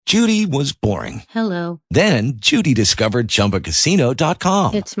Judy was boring. Hello. Then Judy discovered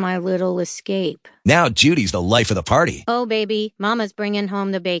ChumbaCasino.com. It's my little escape. Now Judy's the life of the party. Oh, baby, mama's bringing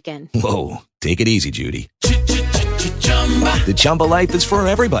home the bacon. Whoa, take it easy, Judy. The Chumba life is for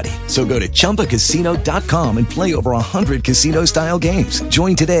everybody. So go to ChumbaCasino.com and play over 100 casino-style games.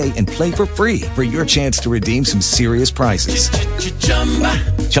 Join today and play for free for your chance to redeem some serious prizes.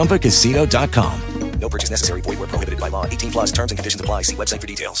 ChumbaCasino.com. No purchase necessary. Void where prohibited by law. 18 plus terms and conditions apply. See website for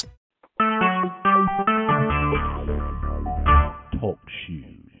details. Talk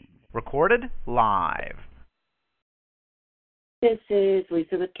shoes. Recorded live. This is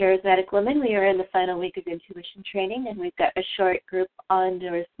Lisa with Charismatic Women. We are in the final week of intuition training, and we've got a small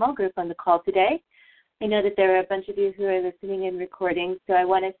group on the call today. I know that there are a bunch of you who are listening and recording, so I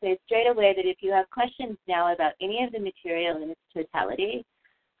want to say straight away that if you have questions now about any of the material in its totality,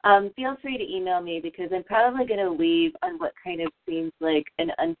 feel free to email me, because I'm probably going to leave on what kind of seems like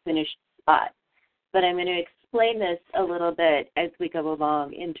an unfinished spot. But I'm going to explain this a little bit as we go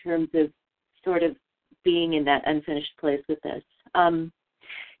along in terms of sort of being in that unfinished place with this.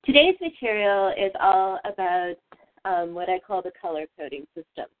 Today's material is all about what I call the color coding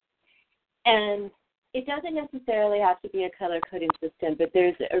system. And it doesn't necessarily have to be a color coding system, but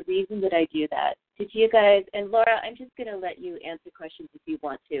there's a reason that I do that. Did you guys, and Laura, I'm just going to let you answer questions if you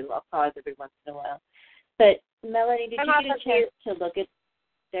want to. I'll pause every once in a while. But Melanie, did you get a chance to look at,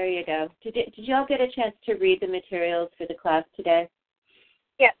 there you go. Did you all get a chance to read the materials for the class today?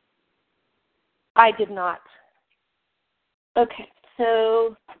 Yes. I did not. Okay,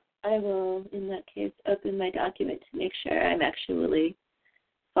 so I will, in that case, open my document to make sure I'm actually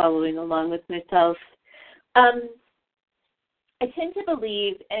following along with myself. I tend to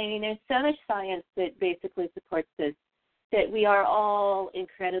believe, there's so much science that basically supports this, that we are all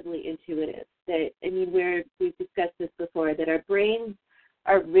incredibly intuitive. We've discussed this before, that our brains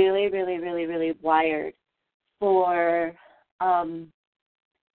are really, really, really, really wired for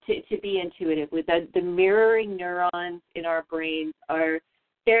to be intuitive. With the mirroring neurons in our brains are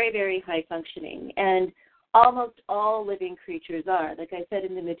very, very high functioning, and almost all living creatures are. Like I said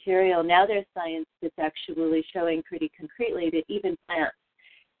in the material, now there's science that's actually showing pretty concretely that even plants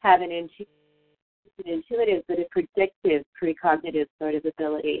have an intuitive but a predictive precognitive sort of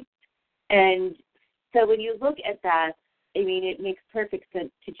ability. And so when you look at that, it makes perfect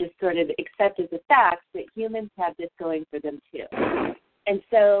sense to just sort of accept as a fact that humans have this going for them too. And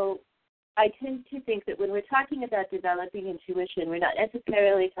so I tend to think that when we're talking about developing intuition, we're not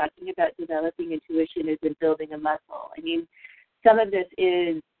necessarily talking about developing intuition as in building a muscle. Some of this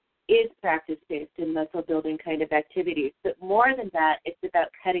is practice-based and muscle-building kind of activities. But more than that, it's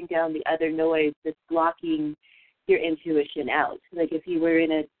about cutting down the other noise that's blocking your intuition out. Like if you were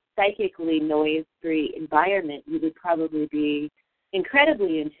in a psychically noise-free environment, you would probably be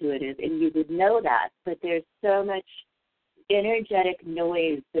incredibly intuitive, and you would know that. But there's so much energetic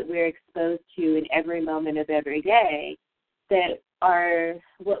noise that we're exposed to in every moment of every day that are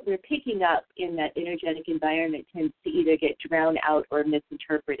what we're picking up in that energetic environment tends to either get drowned out or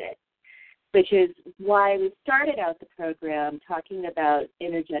misinterpreted, which is why we started out the program talking about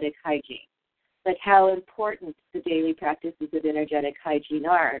energetic hygiene, like how important the daily practices of energetic hygiene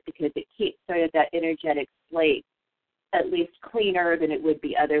are, because it keeps sort of that energetic slate at least cleaner than it would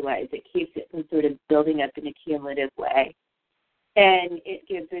be otherwise. It keeps it from sort of building up in a cumulative way. And it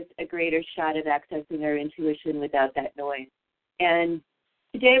gives us a greater shot of accessing our intuition without that noise. And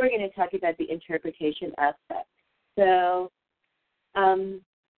today we're going to talk about the interpretation aspect. So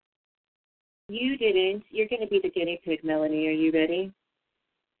you're going to be the guinea pig, Melanie. Are you ready?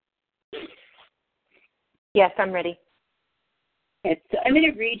 Yes, I'm ready. Okay, so I'm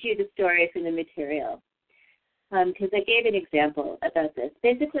going to read you the story from the material because I gave an example about this.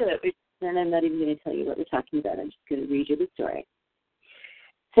 Basically, and I'm not even going to tell you what we're talking about. I'm just going to read you the story.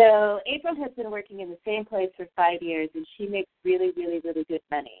 So April has been working in the same place for 5 years, and she makes really, really, really good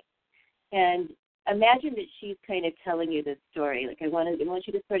money. And imagine that she's kind of telling you this story. Like I want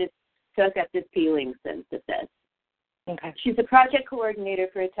you to sort of soak up the feeling sense of this. Okay. She's a project coordinator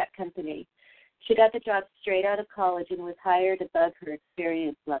for a tech company. She got the job straight out of college and was hired above her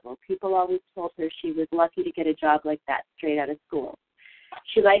experience level. People always told her she was lucky to get a job like that straight out of school.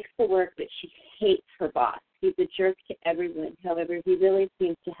 She likes the work, but she hates her boss. He's a jerk to everyone. However, he really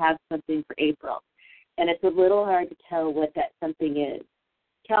seems to have something for April, and it's a little hard to tell what that something is.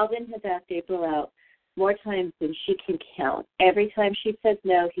 Calvin has asked April out more times than she can count. Every time she says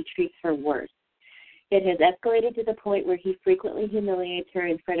no, he treats her worse. It has escalated to the point where he frequently humiliates her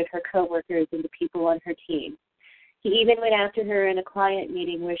in front of her coworkers and the people on her team. He even went after her in a client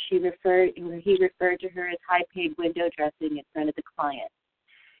meeting where he referred to her as high-paid window dressing in front of the client.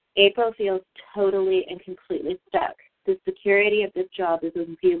 April feels totally and completely stuck. The security of this job is a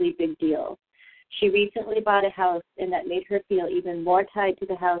really big deal. She recently bought a house, and that made her feel even more tied to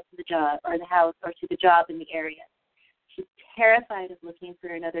the house and the job, or the house or to the job in the area. She's terrified of looking for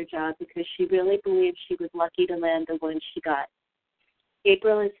another job because she really believes she was lucky to land the one she got.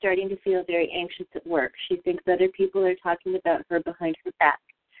 April is starting to feel very anxious at work. She thinks other people are talking about her behind her back.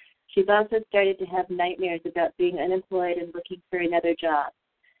 She's also started to have nightmares about being unemployed and looking for another job.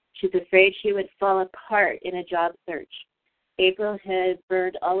 She's afraid she would fall apart in a job search. April has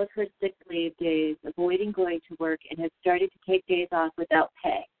burned all of her sick leave days avoiding going to work and has started to take days off without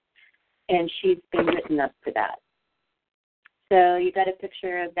pay. And she's been written up for that. So you got a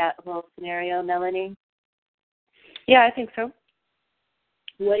picture of that whole scenario, Melanie? Yeah, I think so.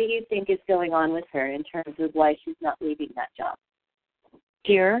 What do you think is going on with her in terms of why she's not leaving that job?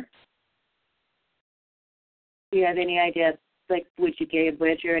 Fear. Do you have any idea? Like, would you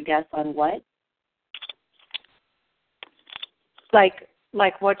wager a guess on what?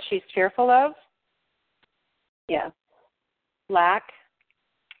 Like what she's fearful of? Yeah. Lack.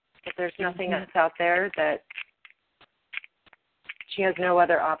 That there's nothing else out there, that she has no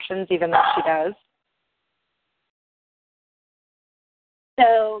other options, even though she does.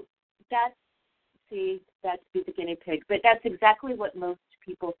 So that's the guinea pig. But that's exactly what most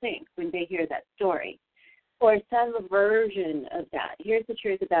people think when they hear that story, or some version of that. Here's the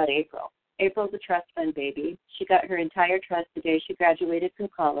truth about April. April's a trust fund baby. She got her entire trust the day she graduated from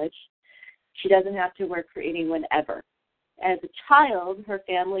college. She doesn't have to work for anyone ever. As a child, her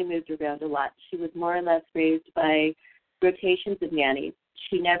family moved around a lot. She was more or less raised by rotations of nannies.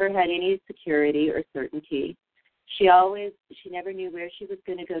 She never had any security or certainty. She never knew where she was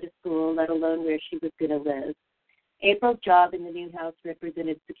going to go to school, let alone where she was going to live. April's job in the new house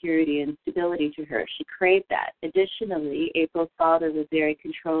represented security and stability to her. She craved that. Additionally, April's father was very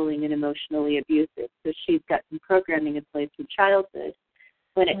controlling and emotionally abusive, so she's got some programming in place from childhood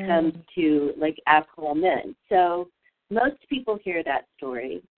when it comes to, like, alcohol men. So most people hear that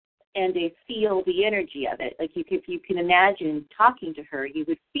story, and they feel the energy of it. Like, if you can imagine talking to her, you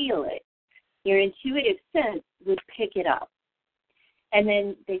would feel it. Your intuitive sense would pick it up. And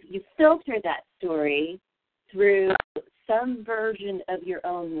then you filter that story through some version of your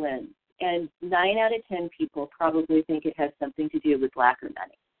own lens. And 9 out of 10 people probably think it has something to do with lack of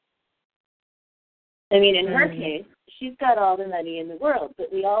money. I mean, in her case, she's got all the money in the world,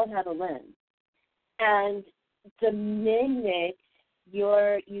 but we all have a lens. And the minute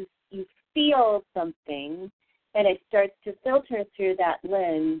you feel something and it starts to filter through that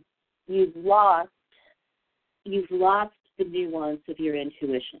lens, you've lost the nuance of your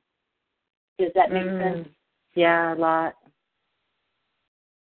intuition. Does that make sense? Yeah, a lot.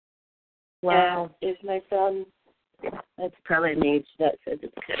 Wow. Is my phone? That's probably an age that says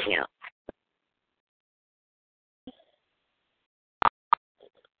it's cutting out. Is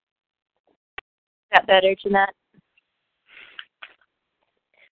that better, Jeanette?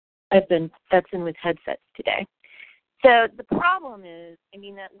 I've been futzing with headsets today. So the problem is,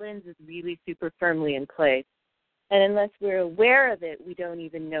 that lens is really super firmly in place. And unless we're aware of it, we don't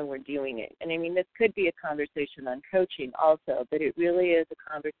even know we're doing it. And this could be a conversation on coaching also, but it really is a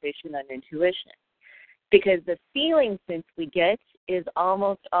conversation on intuition. Because the feeling sense we get is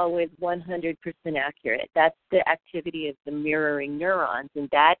almost always 100% accurate. That's the activity of the mirroring neurons, and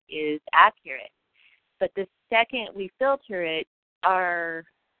that is accurate. But the second we filter it, our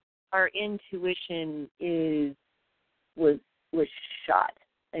intuition was shot.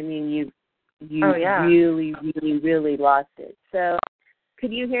 Really, really, really lost it. So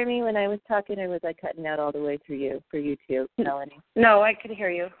could you hear me when I was talking, or was I cutting out all the way for you too, Melanie? No, I could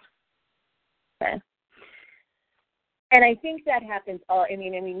hear you. Okay. And I think that happens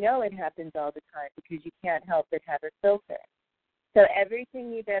and we know it happens all the time because you can't help but have a filter. So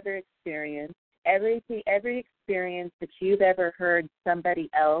everything you've ever experienced, every experience that you've ever heard somebody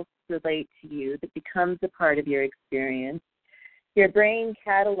else relate to you that becomes a part of your experience, your brain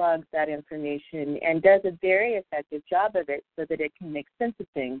catalogs that information and does a very effective job of it so that it can make sense of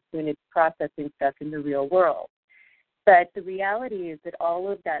things when it's processing stuff in the real world. But the reality is that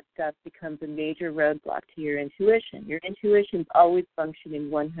all of that stuff becomes a major roadblock to your intuition. Your intuition's always functioning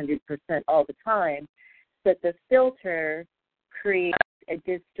 100% all the time, but the filter creates a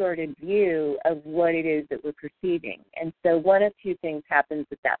distorted view of what it is that we're perceiving. And so one of two things happens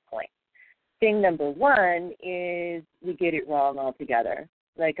at that point. Thing number one is we get it wrong altogether.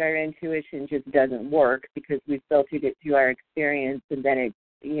 Like our intuition just doesn't work because we filtered it through our experience, and then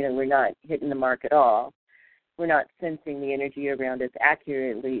we're not hitting the mark at all. We're not sensing the energy around us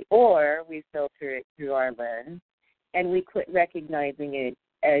accurately, or we filter it through our lens and we quit recognizing it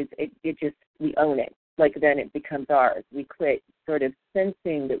as it just, we own it. Like then it becomes ours. We quit sort of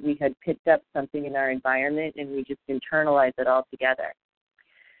sensing that we had picked up something in our environment and we just internalize it all together.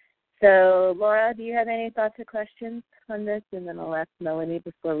 So, Laura, do you have any thoughts or questions on this? And then I'll ask Melanie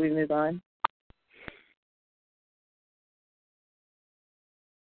before we move on.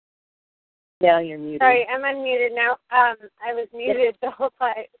 Now you're muted. Sorry, I'm unmuted now. I was muted the whole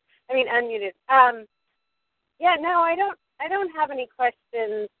time. I mean, unmuted. Yeah, no, I don't have any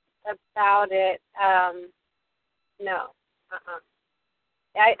questions about it. No.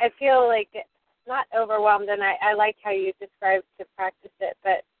 I feel like not overwhelmed, and I like how you described to practice it,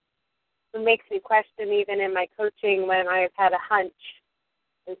 but it makes me question even in my coaching when I've had a hunch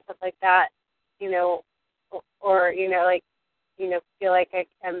and stuff like that, or, feel like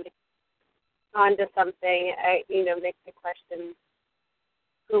I'm onto something, makes me question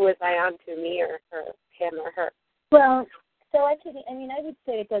who was I onto, me or him or her. Well, so I would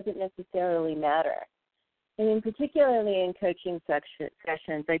say it doesn't necessarily matter. I mean, particularly in coaching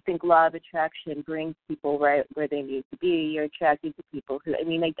sessions, I think law of attraction brings people right where they need to be. You're attracted to people who,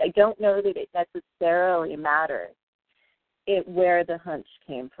 I don't know that it necessarily matters where the hunch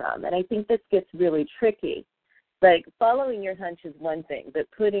came from. And I think this gets really tricky. Like, following your hunch is one thing, but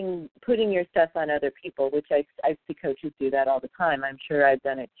putting your stuff on other people, which I see coaches do that all the time, I'm sure I've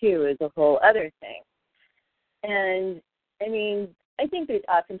done it too, is a whole other thing. And, I think that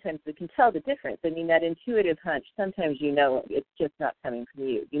oftentimes we can tell the difference. That intuitive hunch, sometimes it's just not coming from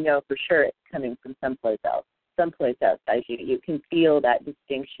you. You know for sure it's coming from someplace outside you. You can feel that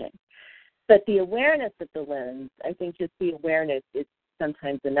distinction. But the awareness of the lens, I think just the awareness is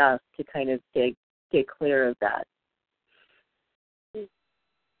sometimes enough to kind of stay clear of that.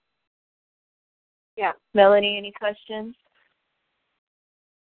 Yeah. Melanie, any questions?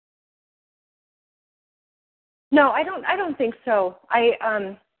 No, I don't think so.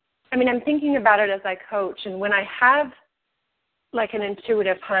 I'm thinking about it as I coach, and when I have like an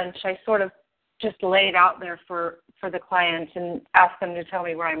intuitive hunch, I sort of just lay it out there for the client and ask them to tell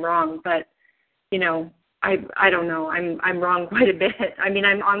me where I'm wrong. But, I don't know. I'm wrong quite a bit. I'm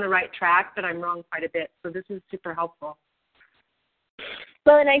on the right track, but I'm wrong quite a bit. So this is super helpful.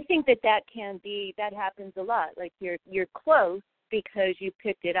 Well, and I think that happens a lot. Like you're close because you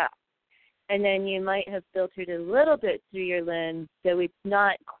picked it up. And then you might have filtered a little bit through your lens, so it's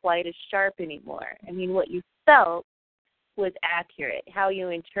not quite as sharp anymore. What you felt was accurate. How you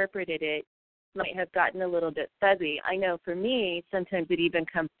interpreted it might have gotten a little bit fuzzy. I know for me, sometimes it even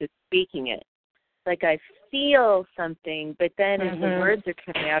comes to speaking it. Like I feel something, but then as the words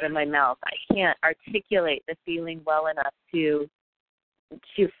are coming out of my mouth, I can't articulate the feeling well enough to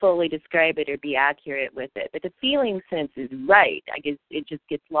fully describe it or be accurate with it. But the feeling sense is right. I guess it just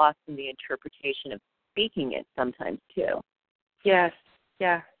gets lost in the interpretation of speaking it sometimes too. Yes,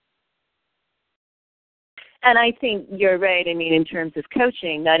 yeah. And I think you're right. In terms of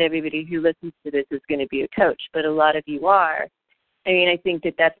coaching, not everybody who listens to this is going to be a coach, but a lot of you are. I think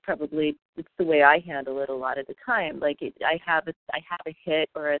that's probably it's the way I handle it a lot of the time. Like I have a hit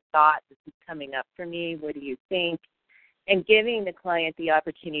or a thought this is coming up for me. What do you think? And giving the client the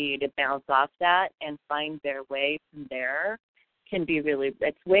opportunity to bounce off that and find their way from there can be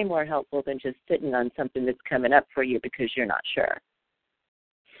it's way more helpful than just sitting on something that's coming up for you because you're not sure.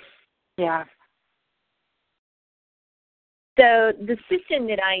 Yeah. So the system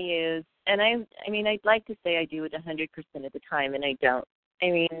that I use, and I'd like to say I do it 100% of the time, and I don't.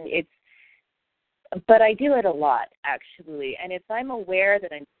 But I do it a lot, actually. And if I'm aware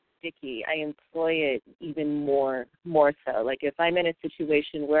that I'm sticky, I employ it even more so. Like if I'm in a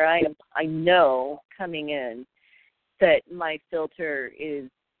situation where I know coming in that my filter is,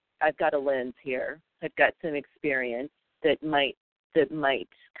 I've got a lens here, I've got some experience that might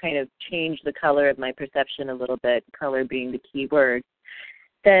kind of change the color of my perception a little bit, color being the key word,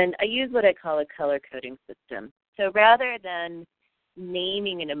 then I use what I call a color coding system. So rather than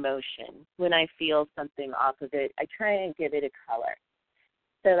naming an emotion, when I feel something off of it, I try and give it a color.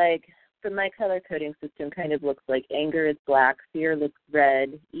 So for my color coding system kind of looks like anger is black, fear looks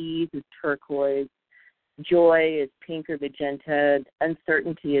red, ease is turquoise, joy is pink or magenta,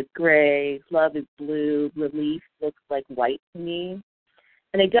 uncertainty is gray, love is blue, relief looks like white to me.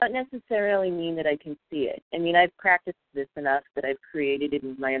 And I don't necessarily mean that I can see it. I've practiced this enough that I've created it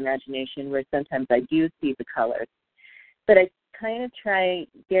in my imagination where sometimes I do see the colors. But I kind of try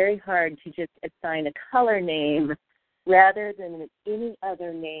very hard to just assign a color name rather than any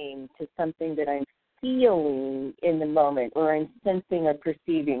other name to something that I'm feeling in the moment or I'm sensing or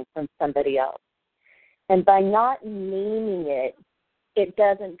perceiving from somebody else. And by not naming it, it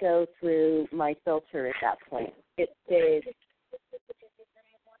doesn't go through my filter at that point. It stays.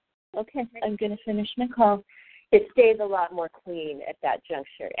 okay, I'm going to finish my call. It stays a lot more clean at that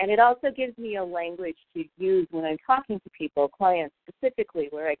juncture. And it also gives me a language to use when I'm talking to people, clients specifically,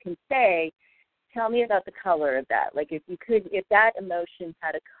 where I can say, tell me about the color of that. Like if that emotion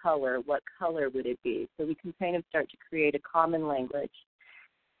had a color, what color would it be? So we can kind of start to create a common language.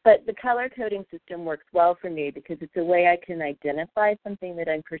 But the color coding system works well for me because it's a way I can identify something that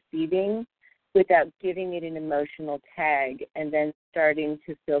I'm perceiving without giving it an emotional tag and then starting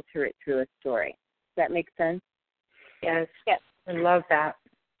to filter it through a story. Does that make sense? Yes. Yes. I love that.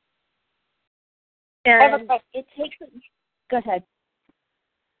 And it takes. Go ahead.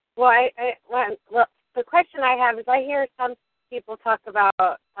 Well, the question I have is I hear some people talk about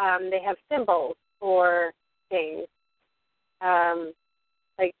they have symbols for things.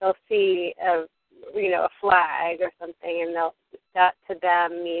 Like they'll see a flag or something, and that to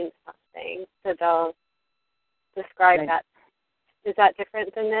them means something. So they'll describe that. Is that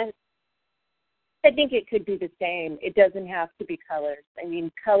different than this? I think it could be the same. It doesn't have to be colors. I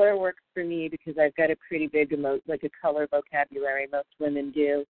mean, color works for me because I've got a pretty big a color vocabulary. Most women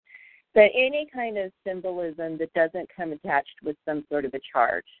do. But any kind of symbolism that doesn't come attached with some sort of a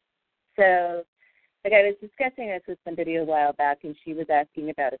charge. So, like I was discussing this with somebody a while back, and she was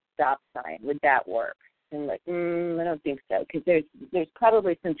asking about a stop sign. Would that work? And I'm like, I don't think so, because there's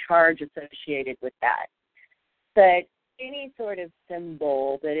probably some charge associated with that. But any sort of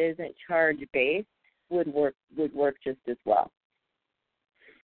symbol that isn't charge-based would work just as well.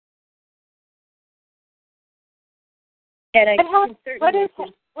 And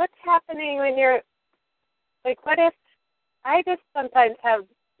what's happening when you're like? What if I just sometimes have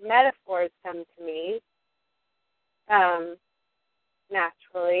metaphors come to me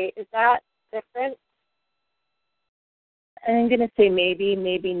naturally? Is that different? I'm going to say maybe,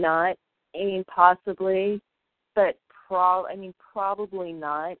 maybe not. I mean, possibly, but probably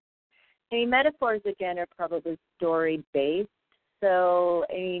not. I mean, metaphors, again, are probably story-based. So,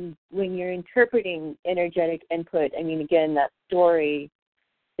 I mean, when you're interpreting energetic input, I mean, again, that story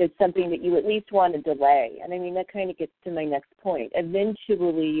is something that you at least want to delay. And, I mean, that kind of gets to my next point.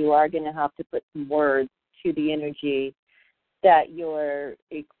 Eventually, you are going to have to put some words to the energy that you're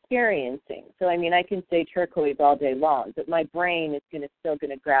experiencing. So, I mean, I can say turquoise all day long, but my brain is still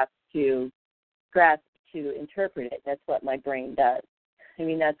going to grasp to interpret it. That's what my brain does. I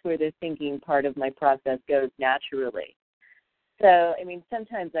mean, that's where the thinking part of my process goes naturally. So, I mean,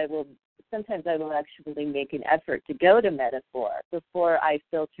 sometimes I will actually make an effort to go to metaphor before I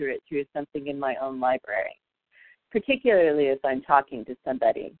filter it through something in my own library, particularly if I'm talking to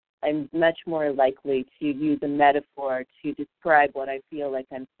somebody. I'm much more likely to use a metaphor to describe what I feel like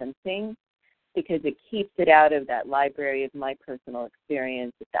I'm sensing because it keeps it out of that library of my personal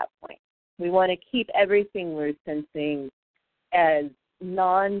experience at that point. We want to keep everything we're sensing as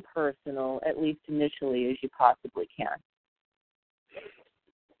non-personal, at least initially, as you possibly can.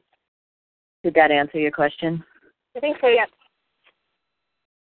 Did that answer your question? I think so, yes.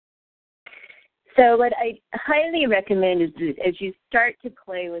 So what I highly recommend is that as you start to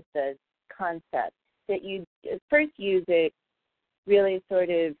play with the concept, that you first use it really sort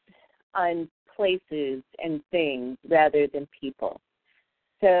of on places and things rather than people.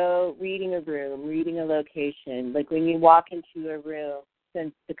 So reading a room, reading a location, like when you walk into a room,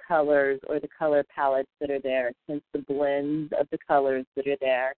 sense the colors or the color palettes that are there, sense the blends of the colors that are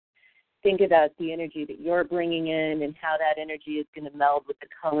there. Think about the energy that you're bringing in and how that energy is going to meld with the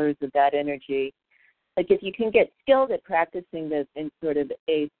colors of that energy. Like if you can get skilled at practicing this in sort of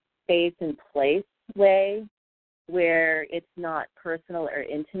a space and place way where it's not personal or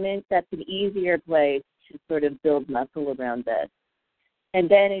intimate, that's an easier place to sort of build muscle around this. And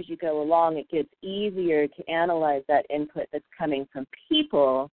then as you go along, it gets easier to analyze that input that's coming from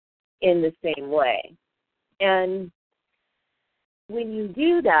people in the same way. And when you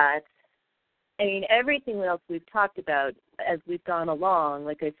do that, I mean, everything else we've talked about as we've gone along,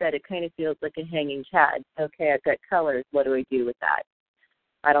 like I said, it kind of feels like a hanging chad. Okay, I've got colors. What do I do with that?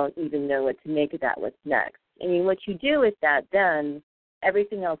 I don't even know what to make of that. What's next? I mean, what you do with that then,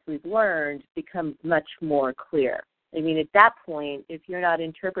 everything else we've learned becomes much more clear. I mean, at that point, if you're not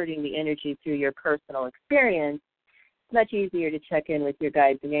interpreting the energy through your personal experience, it's much easier to check in with your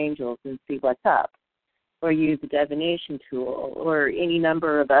guides and angels and see what's up, or use a divination tool, or any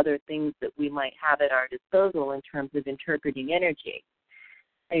number of other things that we might have at our disposal in terms of interpreting energy.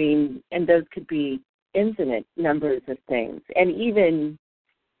 I mean, and those could be infinite numbers of things. And even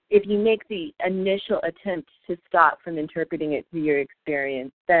if you make the initial attempt to stop from interpreting it through your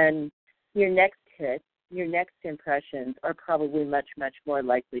experience, then your next hit, your next impressions are probably much, much more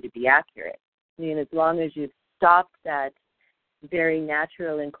likely to be accurate. I mean, as long as you've stopped that very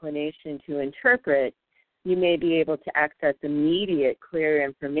natural inclination to interpret, you may be able to access immediate, clear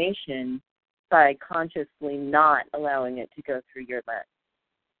information by consciously not allowing it to go through your lens.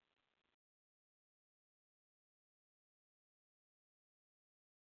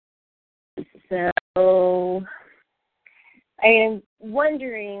 So I am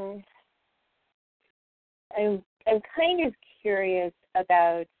wondering, I'm kind of curious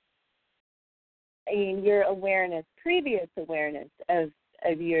about, your awareness, previous awareness of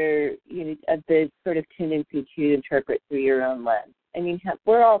your, of the sort of tendency to interpret through your own lens.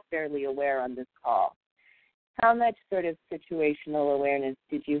 We're all fairly aware on this call. How much sort of situational awareness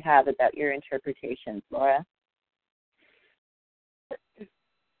did you have about your interpretations, Laura?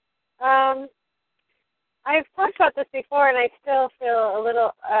 I've talked about this before, and I still feel a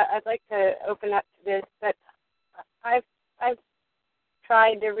little. I'd like to open up to this, but I've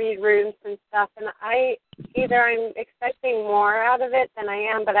tried to read runes and stuff, and either I'm expecting more out of it than I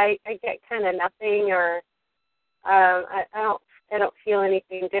am, but I get kind of nothing, or I don't feel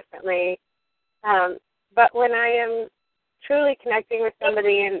anything differently. But when I am truly connecting with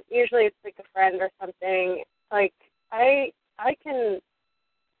somebody, and usually it's like a friend or something, like I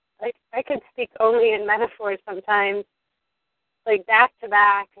can speak only in metaphors sometimes, like back to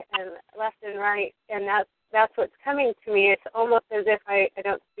back and left and right, and that's what's coming to me. It's almost as if I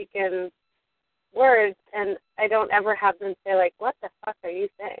don't speak in words, and I don't ever have them say, like, what the fuck are you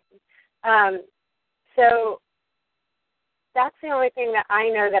saying? So that's the only thing that I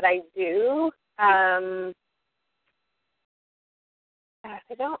know that I do. I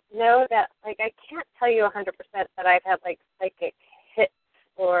don't know that, like, I can't tell you 100% that I've had, like, psychic hits,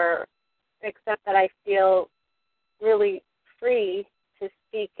 or except that I feel really free to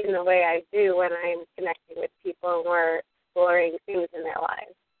speak in the way I do when I'm connecting with people and we're exploring things in their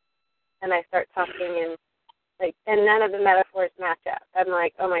lives. And I start talking, and none of the metaphors match up. I'm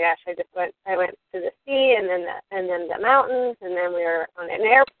like, oh my gosh, I went to the sea, and then the mountains, and then we were on an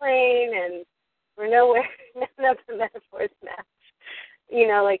airplane, and we're nowhere. None of the metaphors match.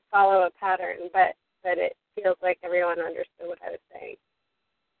 Like follow a pattern, but it feels like everyone understood what I was saying.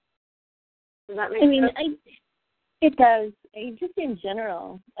 Does that make sense? It does. Just in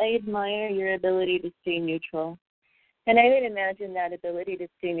general, I admire your ability to stay neutral. And I would imagine that ability to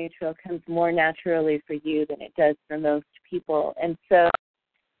stay neutral comes more naturally for you than it does for most people. And so,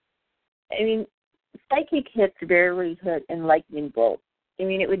 psychic hits rarely hit in lightning bolts.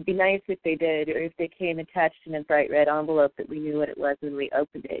 It would be nice if they did, or if they came attached in a bright red envelope that we knew what it was when we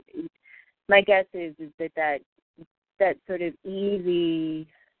opened it. My guess is that sort of easy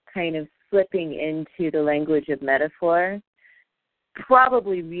kind of slipping into the language of metaphor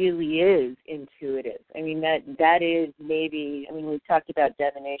probably really is intuitive. That is maybe, we've talked about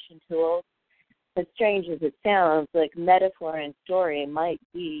divination tools. As strange as it sounds, like metaphor and story might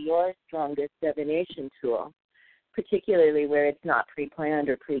be your strongest divination tool, particularly where it's not pre-planned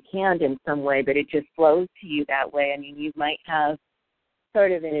or pre-canned in some way, but it just flows to you that way. You might have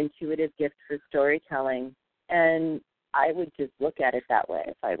sort of an intuitive gift for storytelling, and I would just look at it that way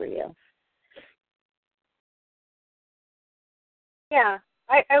if I were you. Yeah,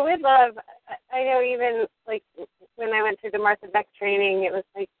 I would love, I know even, like, when I went through the Martha Beck training, it was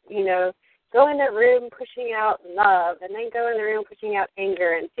like, go in the room pushing out love, and then go in the room pushing out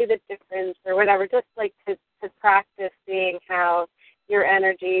anger, and see the difference or whatever, just like to practice seeing how your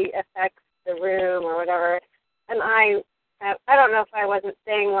energy affects the room or whatever. And I don't know if I wasn't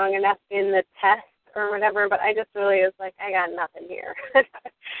staying long enough in the test or whatever, but I just really was like, I got nothing here.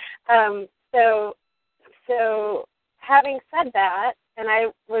 So having said that, and I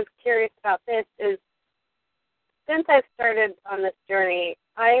was curious about this, is since I've started on this journey,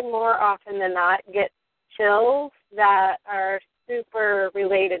 I more often than not get chills that are super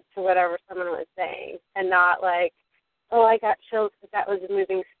related to whatever someone was saying, and not like, oh, I got chills because that was a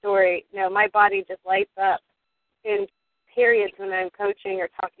moving story. No, my body just lights up in periods when I'm coaching or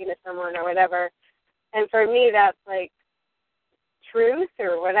talking to someone or whatever. And for me, that's like truth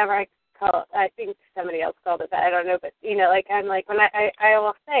or whatever I call it. I think somebody else called it that. I don't know. But, I'm like, when I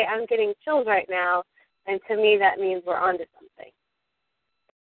will say, I'm getting chills right now, and to me that means we're onto something.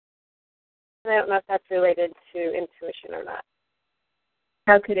 And I don't know if that's related to intuition or not.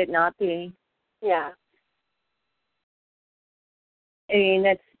 How could it not be? Yeah.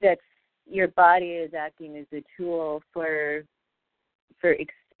 That's your body is acting as a tool for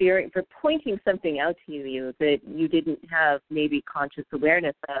experience, for pointing something out to you that you didn't have maybe conscious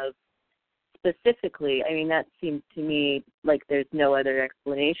awareness of specifically. That seems to me like there's no other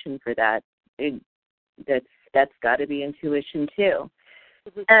explanation for that. That's got to be intuition too.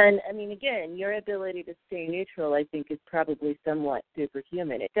 And, I mean, again, your ability to stay neutral, I think, is probably somewhat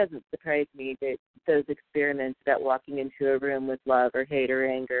superhuman. It doesn't surprise me that those experiments about walking into a room with love or hate or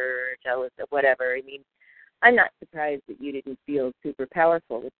anger or jealous or whatever, I mean, I'm not surprised that you didn't feel super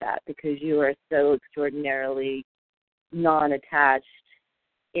powerful with that because you are so extraordinarily non-attached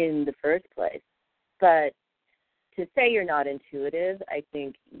in the first place. But to say you're not intuitive, I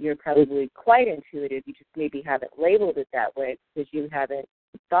think you're probably quite intuitive. You just maybe haven't labeled it that way because you haven't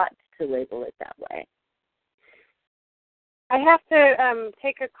thought to label it that way. I have to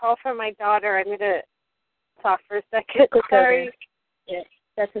take a call from my daughter. I'm going to talk for a second. Sorry. Yeah,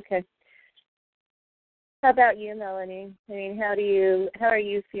 that's okay. How about you, Melanie? I mean, how are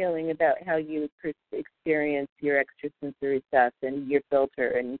you feeling about how you experience your extrasensory stuff and your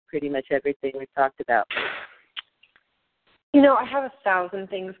filter and pretty much everything we talked about? You know, I have 1,000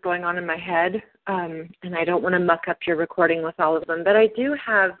 things going on in my head, and I don't want to muck up your recording with all of them, but I do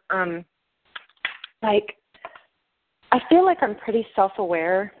have, I feel like I'm pretty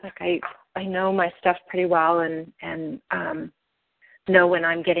self-aware. Like I know my stuff pretty well and know when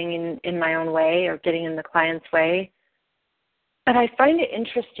I'm getting in my own way or getting in the client's way. But I find it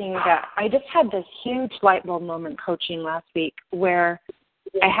interesting that I just had this huge light bulb moment coaching last week where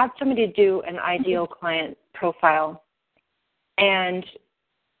I had somebody do an ideal client profile. And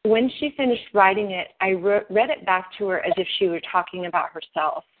when she finished writing it, I read it back to her as if she were talking about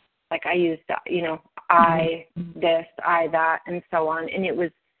herself. Like I used, I this, I that, and so on. And it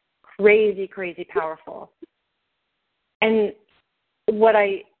was crazy, crazy powerful. And what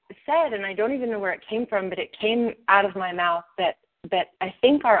I said, and I don't even know where it came from, but it came out of my mouth that I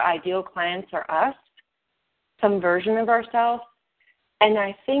think our ideal clients are us, some version of ourselves. And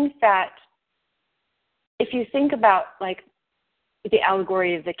I think that if you think about, like, the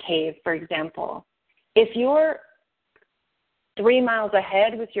allegory of the cave, for example, if you're 3 miles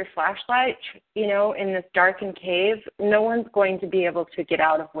ahead with your flashlight, in this darkened cave, no one's going to be able to get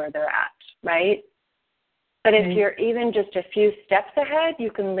out of where they're at, right? But if you're even just a few steps ahead, you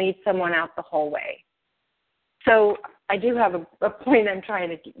can lead someone out the whole way. So I do have a point I'm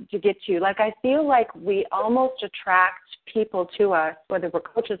trying to get to. Like, I feel like we almost attract people to us, whether we're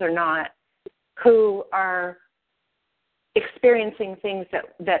coaches or not, who are experiencing things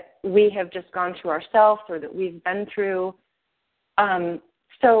that we have just gone through ourselves or that we've been through.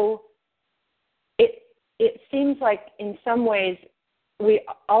 So it seems like in some ways we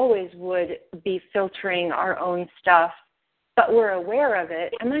always would be filtering our own stuff, but we're aware of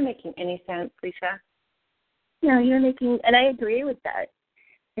it. Am I making any sense, Lisa? No, you're making, and I agree with that.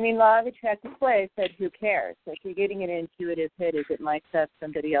 I mean, law of attractive play said, who cares? Like, you're getting an intuitive hit. Is it my stuff,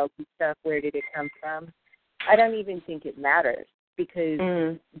 somebody else's stuff? Where did it come from? I don't even think it matters because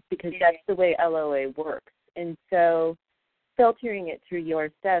that's the way LOA works. And so filtering it through your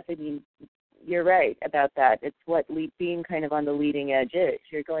stuff, I mean, you're right about that. It's what being kind of on the leading edge is.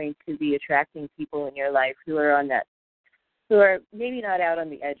 You're going to be attracting people in your life who are maybe not out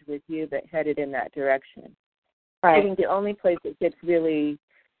on the edge with you, but headed in that direction. Right. I think the only place it gets really,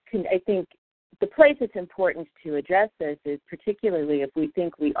 I think the place it's important to address this is particularly if we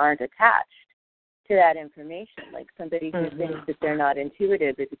think we aren't attached to that information, like somebody who thinks that they're not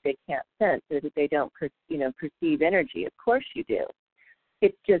intuitive or that they can't sense or that they don't perceive energy. Of course you do.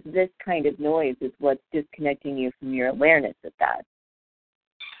 It's just this kind of noise is what's disconnecting you from your awareness of that.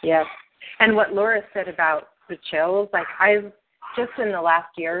 Yes. And what Laura said about the chills, like I've just in the last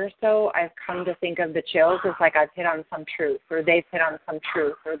year or so, I've come to think of the chills as like I've hit on some truth or they've hit on some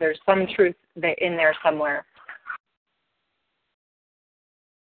truth or there's some truth in there somewhere.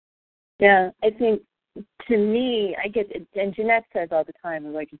 Yeah, I think to me, I get it, and Jeanette says all the time,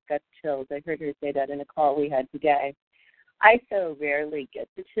 oh, I just got chills. I heard her say that in a call we had today. I so rarely get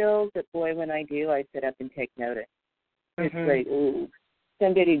the chills that, boy, when I do, I sit up and take notice. It's like, ooh,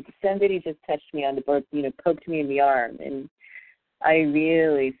 somebody just touched me on the board, poked me in the arm, and I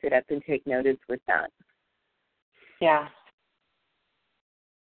really sit up and take notice with that. Yeah.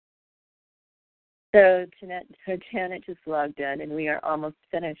 So Janet just logged in, and we are almost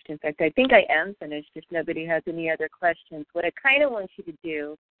finished. In fact, I think I am finished if nobody has any other questions. What I kind of want you to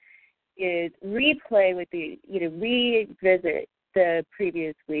do is replay revisit the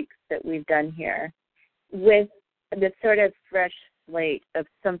previous weeks that we've done here with the sort of fresh slate of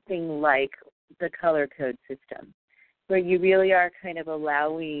something like the color code system, where you really are kind of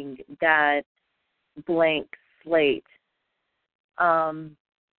allowing that blank slate and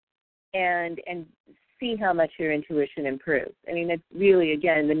see how much your intuition improves. I mean, it's really,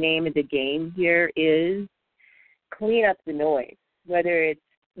 again, the name of the game here is clean up the noise, whether it's,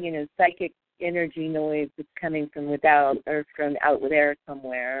 psychic energy noise that's coming from without or from out there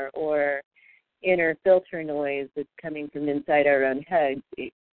somewhere, or inner filter noise that's coming from inside our own heads.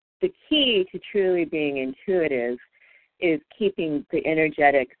 The key to truly being intuitive is keeping the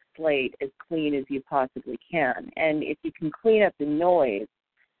energetic slate as clean as you possibly can. And if you can clean up the noise,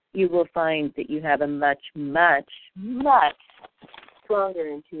 you will find that you have a much, much, much stronger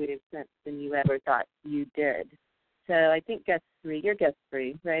intuitive sense than you ever thought you did. So I think guest 3, you're guest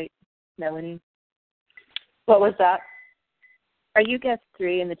 3, right, Melanie? What was that? Are you guest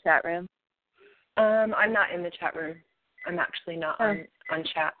 3 in the chat room? I'm not in the chat room. I'm actually not on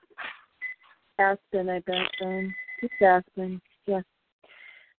chat. Aspen, I bet, then. Just Aspen, yeah.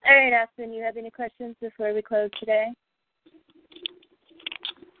 All right, Aspen, you have any questions before we close today?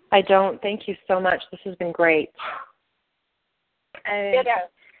 I don't. Thank you so much. This has been great.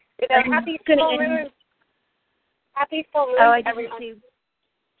 Happy full moon. Happy full moon, I didn't everyone.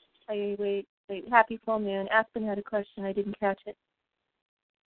 see. Wait. Happy full moon. Aspen had a question. I didn't catch it.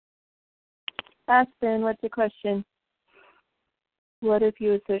 Aspen, what's your question? What if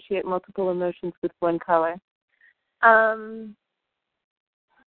you associate multiple emotions with one color? Are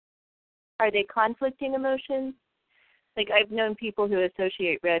they conflicting emotions? Like, I've known people who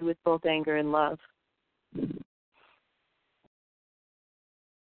associate red with both anger and love.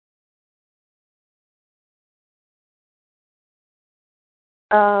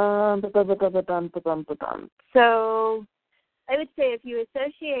 So I would say if you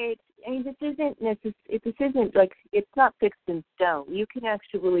associate, this isn't like, it's not fixed in stone. You can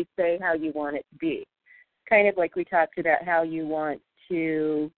actually say how you want it to be. Kind of like we talked about how you want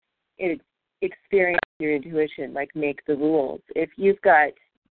to experience your intuition, like make the rules. If you've got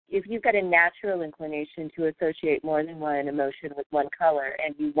a natural inclination to associate more than one emotion with one color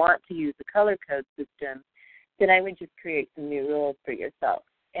and you want to use the color code system, then I would just create some new rules for yourself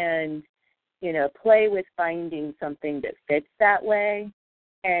and, play with finding something that fits that way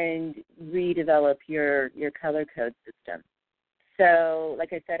and redevelop your color code system. So,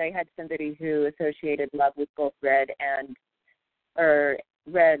 like I said, I had somebody who associated love with both red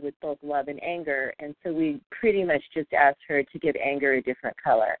with both love and anger, and so we pretty much just asked her to give anger a different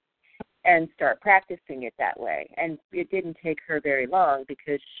color and start practicing it that way. And it didn't take her very long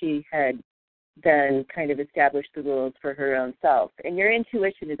because she had then kind of established the rules for her own self. And your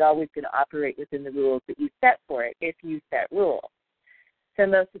intuition is always going to operate within the rules that you set for it if you set rules. So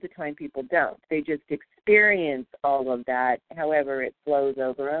most of the time people don't. They just experience all of that, however it flows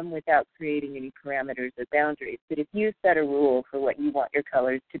over them, without creating any parameters or boundaries. But if you set a rule for what you want your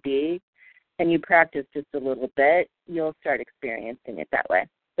colors to be and you practice just a little bit, you'll start experiencing it that way. Does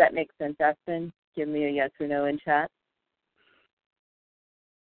that make sense, Aspen? Give me a yes or no in chat.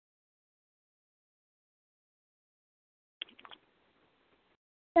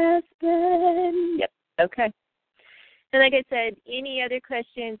 Aspen. Yep. Okay. And like I said, any other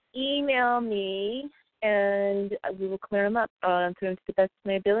questions, email me, and we will clear them up. I'll answer them to the best of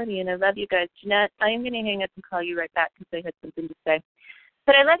my ability, and I love you guys. Jeanette, I am going to hang up and call you right back because I had something to say.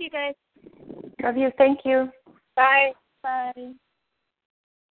 But I love you guys. Love you. Thank you. Bye. Bye.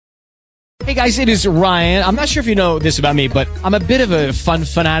 Hey guys, it is Ryan. I'm not sure if you know this about me, but I'm a bit of a fun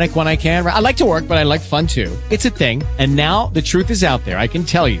fanatic when I can. I like to work, but I like fun too. It's a thing. And now the truth is out there. I can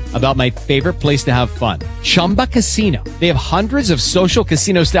tell you about my favorite place to have fun. Chumba Casino. They have hundreds of social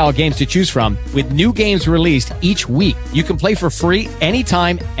casino style games to choose from with new games released each week. You can play for free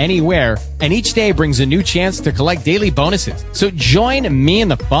anytime, anywhere. And each day brings a new chance to collect daily bonuses. So join me in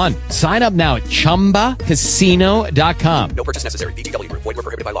the fun. Sign up now at ChumbaCasino.com. No purchase necessary. VGW Group. Void where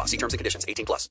prohibited by law. See terms and conditions. 18+.